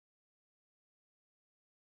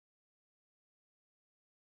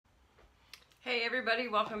Hey everybody,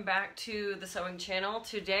 welcome back to the sewing channel.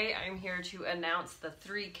 Today I'm here to announce the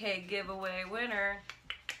 3K giveaway winner.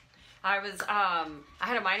 I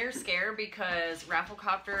had a minor scare because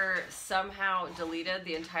Rafflecopter somehow deleted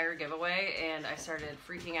the entire giveaway and I started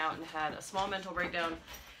freaking out and had a small mental breakdown.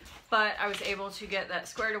 But I was able to get that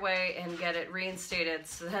squared away and get it reinstated,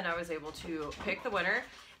 so then I was able to pick the winner.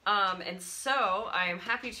 And so I am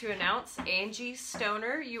happy to announce Angie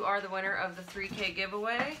Stoner, you are the winner of the 3K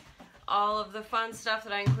giveaway. All of the fun stuff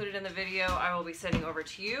that I included in the video I will be sending over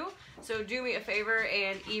to you. So do me a favor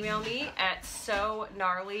and email me at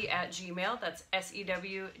SewGnarly@gmail. That's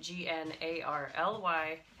SewGnarly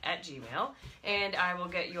 @gmail. And I will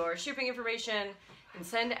get your shipping information and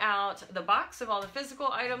send out the box of all the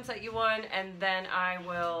physical items that you won, and then I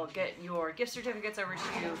will get your gift certificates over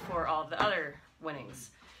to you for all the other winnings.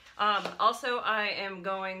 Also, I am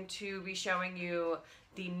going to be showing you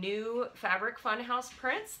the new Fabric Funhouse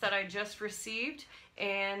prints that I just received,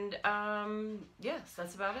 and yes,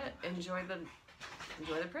 that's about it. Enjoy the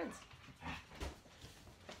prints.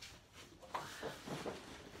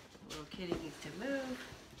 Little kitty needs to move.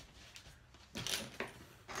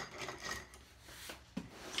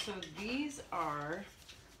 So these are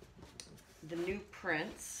the new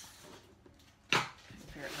prints.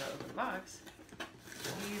 Compare it to the open box.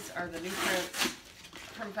 These are the new prints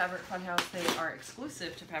from Fabric Funhouse. They are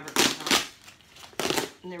exclusive to Fabric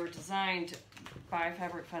Funhouse, and they were designed by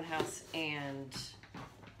Fabric Funhouse and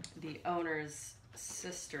the owner's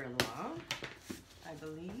sister-in-law, I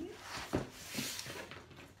believe.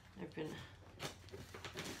 I've been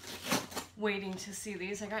waiting to see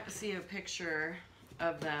these. I got to see a picture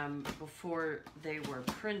of them before they were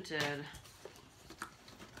printed,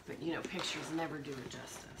 but you know, pictures never do it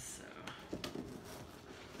justice, so.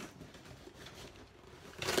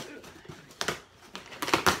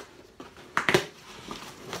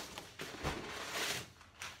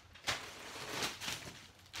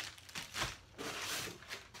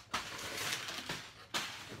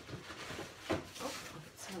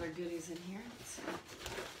 Other goodies in here. Let's see.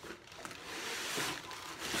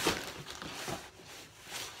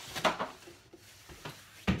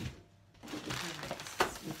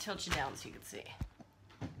 Let me tilt you down so you can see.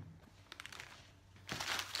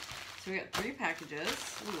 So we got 3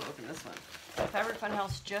 packages. Ooh, we'll open this one. Fabric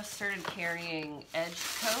Funhouse just started carrying Edge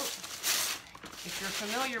Coat. If you're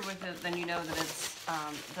familiar with it, then you know that it's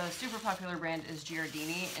the super popular brand is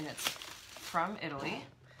Giardini, and it's from Italy.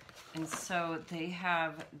 And so they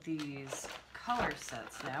have these color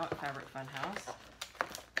sets now at Fabric Funhouse.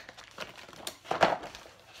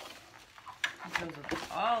 It goes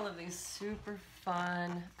with all of these super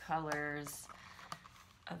fun colors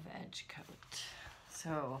of Edge Coat.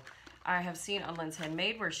 So I have seen on Lynn's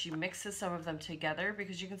Handmade where she mixes some of them together,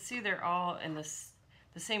 because you can see they're all in the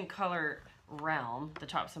same color realm. The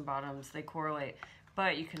tops and bottoms, they correlate.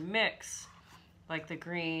 But you can mix like the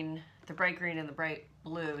green, the bright green and the bright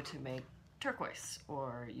blue to make turquoise,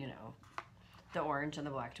 or you know, the orange and the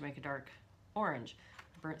black to make a dark orange,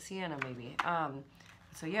 burnt sienna maybe.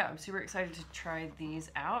 So yeah, I'm super excited to try these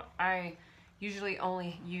out. I usually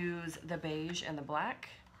only use the beige and the black,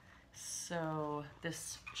 so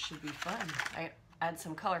this should be fun. I add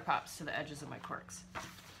some color pops to the edges of my corks.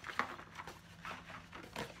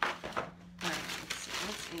 Alright, let's see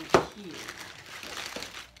what's in here.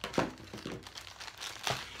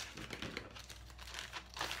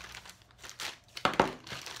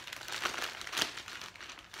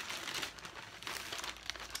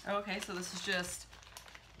 Okay, so this is just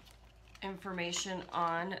information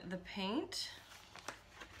on the paint.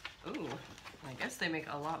 Ooh, I guess they make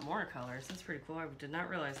a lot more colors. That's pretty cool. I did not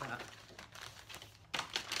realize that.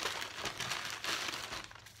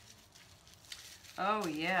 Oh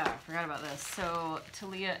yeah, I forgot about this. So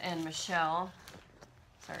Talia and Michelle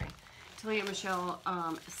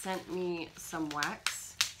sent me some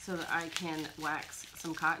wax so that I can wax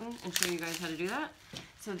some cotton and show you guys how to do that.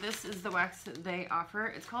 So this is the wax that they offer.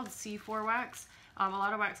 It's called C4 wax. A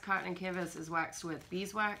lot of wax cotton and canvas is waxed with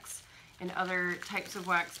beeswax and other types of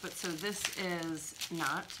wax, but so this is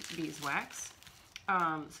not beeswax.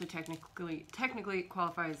 So technically it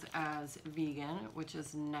qualifies as vegan, which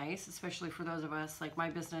is nice, especially for those of us, like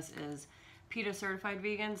my business is PETA certified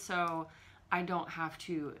vegan, so I don't have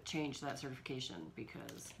to change that certification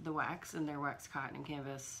because the wax in their wax cotton and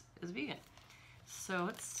canvas is vegan. So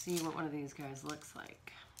let's see what one of these guys looks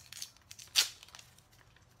like.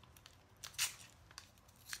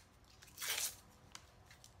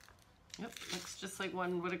 Yep, looks just like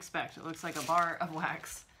one would expect. It looks like a bar of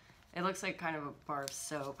wax. It looks like kind of a bar of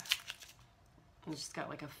soap. And it's just got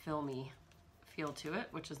like a filmy feel to it,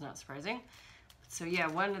 which is not surprising. So yeah,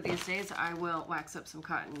 one of these days I will wax up some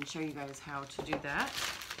cotton and show you guys how to do that.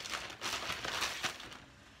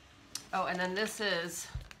 Oh, and then this is,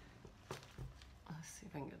 let's see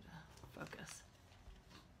if I can get the focus.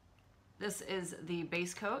 This is the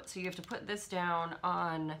base coat. So you have to put this down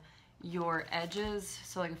on your edges.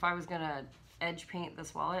 So like if I was gonna edge paint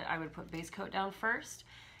this wallet, I would put base coat down first.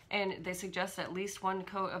 And they suggest at least one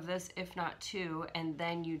coat of this, if not two, and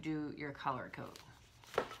then you do your color coat.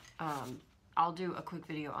 I'll do a quick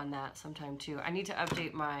video on that sometime too. I need to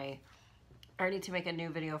update I need to make a new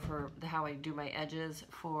video for how I do my edges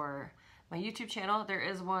for my YouTube channel. There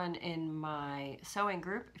is one in my sewing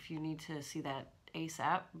group if you need to see that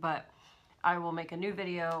ASAP, but I will make a new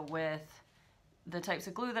video with the types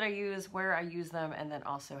of glue that I use, where I use them, and then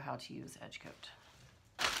also how to use edge coat.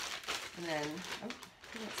 And then,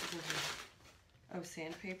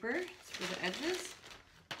 sandpaper. It's for the edges.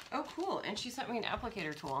 Oh, cool. And she sent me an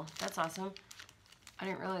applicator tool. That's awesome. I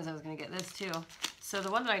didn't realize I was going to get this too. So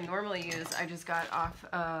the one that I normally use, I just got off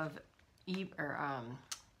of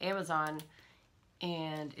Amazon,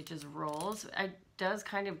 and it just rolls. It does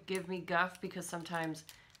kind of give me guff because sometimes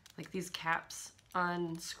like these caps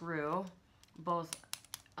unscrew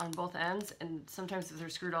on both ends, and sometimes if they're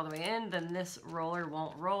screwed all the way in, then this roller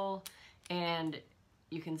won't roll, and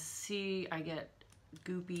you can see I get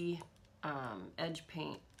goopy edge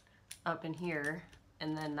paint up in here,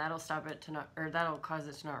 and then that'll stop it to not, or that'll cause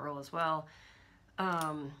it to not roll as well.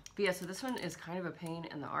 But yeah, so this one is kind of a pain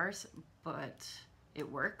in the arse, but it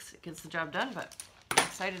works. It gets the job done. But I'm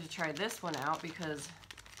excited to try this one out because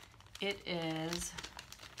it is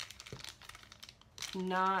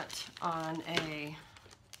not on a,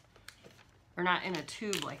 or not in a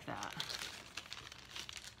tube like that.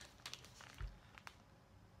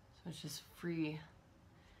 So it's just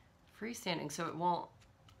freestanding, so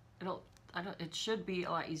it should be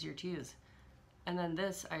a lot easier to use. And then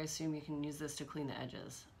this, I assume you can use this to clean the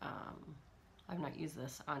edges. I've not used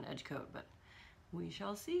this on edge coat, but we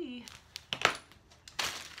shall see.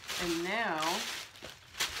 And now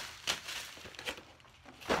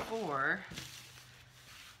for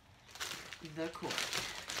the cork,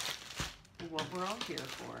 what we're all here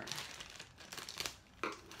for.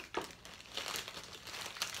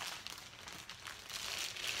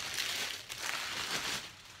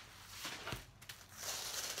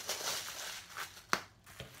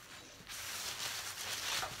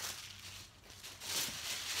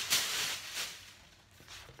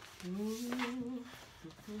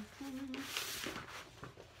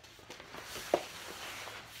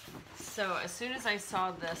 So as soon as I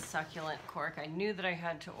saw this succulent cork, I knew that I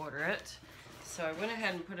had to order it. So I went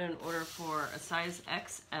ahead and put in an order for a size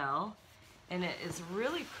XL, and it is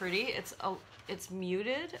really pretty. It's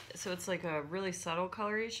muted, so it's like a really subtle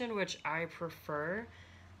coloration, which I prefer.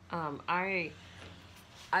 I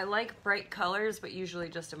like bright colors, but usually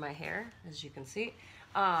just in my hair, as you can see.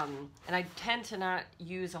 And I tend to not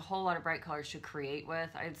use a whole lot of bright colors to create with.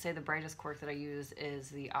 I'd say the brightest cork that I use is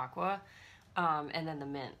the aqua, and then the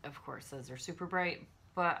mint, of course. Those are super bright,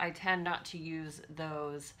 but I tend not to use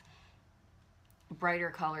those brighter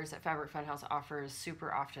colors that Fabric Funhouse offers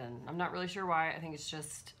super often. I'm not really sure why. I think it's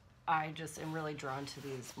just, I just am really drawn to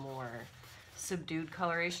these more subdued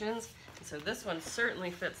colorations. So this one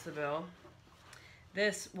certainly fits the bill.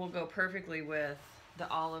 This will go perfectly with the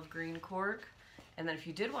olive green cork. And then if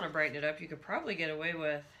you did want to brighten it up, you could probably get away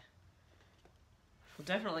with, well,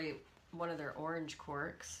 definitely one of their orange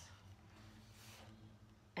corks.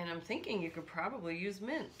 And I'm thinking you could probably use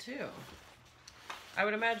mint too. I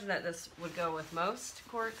would imagine that this would go with most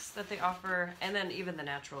corks that they offer, and then even the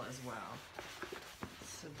natural as well.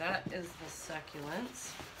 So that is the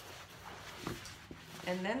succulents.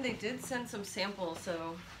 And then they did send some samples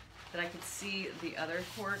so that I could see the other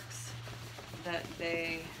corks that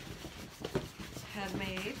they had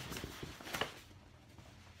made.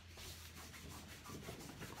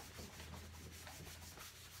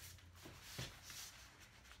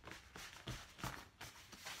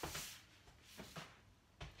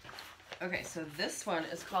 Okay, so this one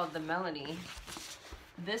is called the Melanie.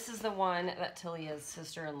 This is the one that Talia's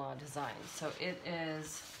sister-in-law designed. So it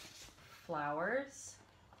is flowers,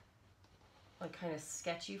 like kind of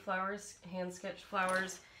sketchy flowers, hand-sketched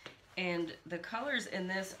flowers. And the colors in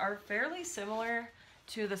this are fairly similar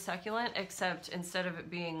to the succulent, except instead of it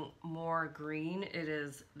being more green, it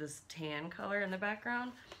is this tan color in the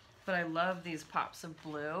background. But I love these pops of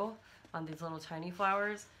blue on these little tiny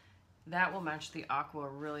flowers. That will match the aqua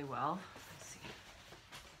really well. Let's see.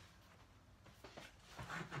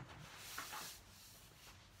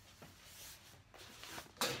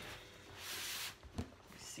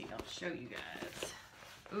 I'll show you guys.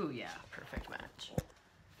 Ooh, yeah, perfect match.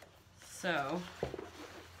 So,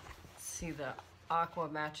 let's see, the aqua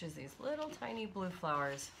matches these little tiny blue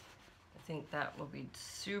flowers. I think that will be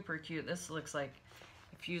super cute. This looks like,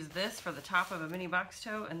 if you use this for the top of a mini box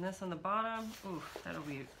tote and this on the bottom, ooh, that'll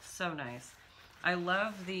be so nice. I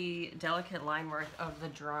love the delicate line work of the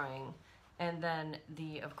drawing, and then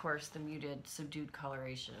of course, the muted, subdued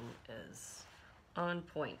coloration is on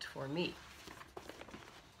point for me.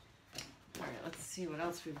 All right, let's see what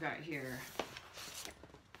else we've got here.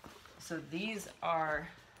 So these are,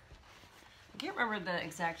 I can't remember the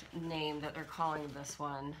exact name that they're calling this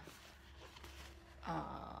one.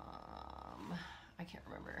 I can't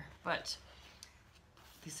remember, but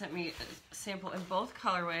they sent me a sample in both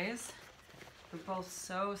colorways. They're both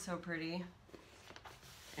so pretty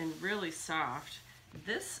and really soft.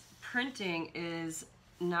 This printing is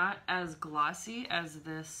not as glossy as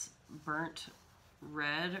this burnt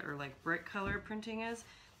red or like brick color printing is.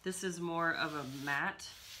 This is more of a matte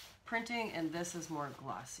printing, and this is more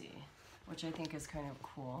glossy, which I think is kind of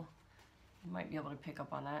cool. You might be able to pick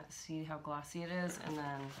up on that, see how glossy it is, and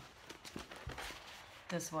then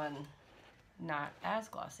this one not as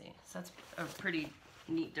glossy. So that's a pretty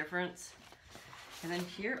neat difference. And then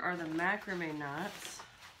here are the macrame knots.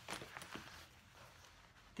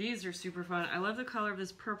 These are super fun. I love the color of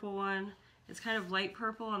this purple one. It's kind of light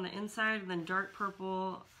purple on the inside and then dark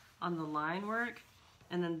purple on the line work.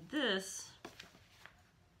 And then this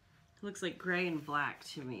looks like gray and black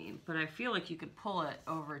to me, but I feel like you could pull it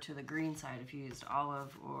over to the green side if you used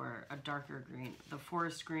olive or a darker green, the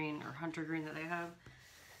forest green or hunter green that they have.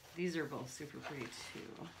 These are both super pretty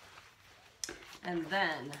too. And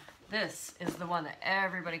then this is the one that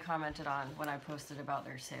everybody commented on when I posted about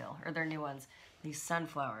their sale, or their new ones, these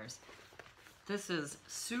sunflowers. This is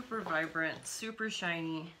super vibrant, super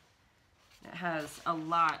shiny. It has a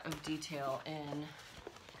lot of detail in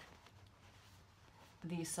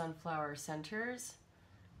the sunflower centers.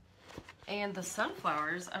 And the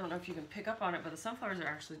sunflowers, I don't know if you can pick up on it, but the sunflowers are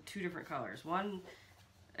actually two different colors. One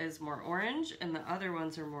is more orange and the other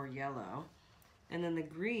ones are more yellow. And then the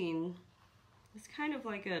green is kind of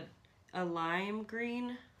like a lime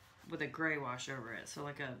green with a gray wash over it. So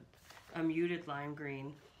like a muted lime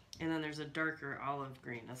green. And then there's a darker olive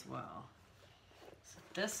green as well. So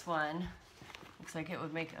this one looks like it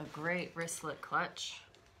would make a great wristlet clutch.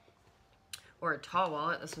 Or a tall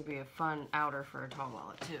wallet. This would be a fun outer for a tall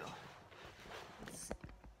wallet too.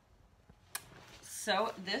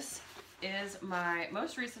 So this is my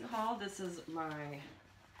most recent haul. This is my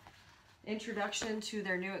introduction to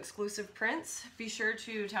their new exclusive prints. Be sure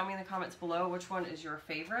to tell me in the comments below which one is your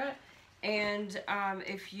favorite. And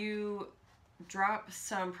if you drop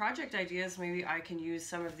some project ideas, maybe I can use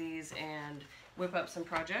some of these and whip up some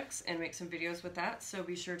projects and make some videos with that. So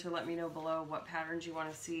be sure to let me know below what patterns you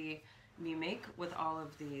want to see me make with all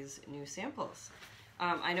of these new samples.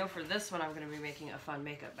 I know for this one I'm going to be making a fun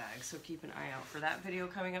makeup bag, so keep an eye out for that video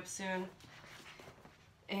coming up soon.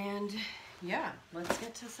 And yeah, let's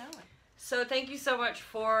get to sewing. So thank you so much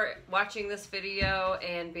for watching this video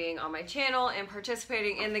and being on my channel and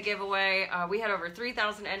participating in the giveaway. We had over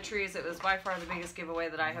 3,000 entries. It was by far the biggest giveaway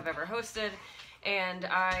that I have ever hosted. And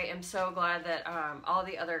I am so glad that all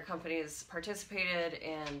the other companies participated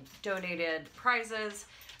and donated prizes.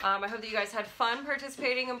 I hope that you guys had fun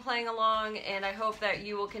participating and playing along, and I hope that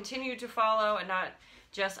you will continue to follow and not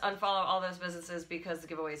just unfollow all those businesses because the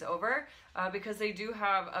giveaway is over, because they do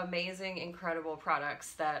have amazing, incredible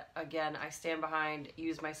products that, again, I stand behind,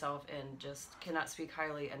 use myself, and just cannot speak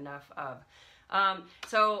highly enough of.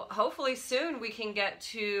 So hopefully soon we can get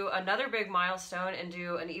to another big milestone and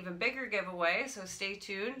do an even bigger giveaway. So stay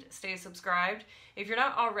tuned, stay subscribed. If you're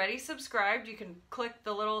not already subscribed, you can click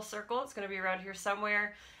the little circle. It's going to be around here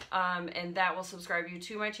somewhere. And that will subscribe you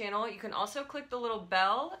to my channel. You can also click the little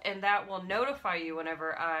bell and that will notify you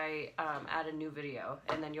whenever I add a new video,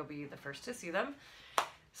 and then you'll be the first to see them.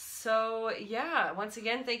 So yeah, once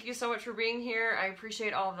again, thank you so much for being here. I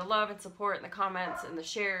appreciate all of the love and support and the comments and the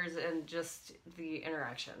shares and just the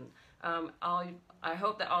interaction. I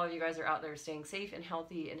hope that all of you guys are out there staying safe and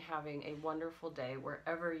healthy and having a wonderful day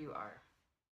wherever you are.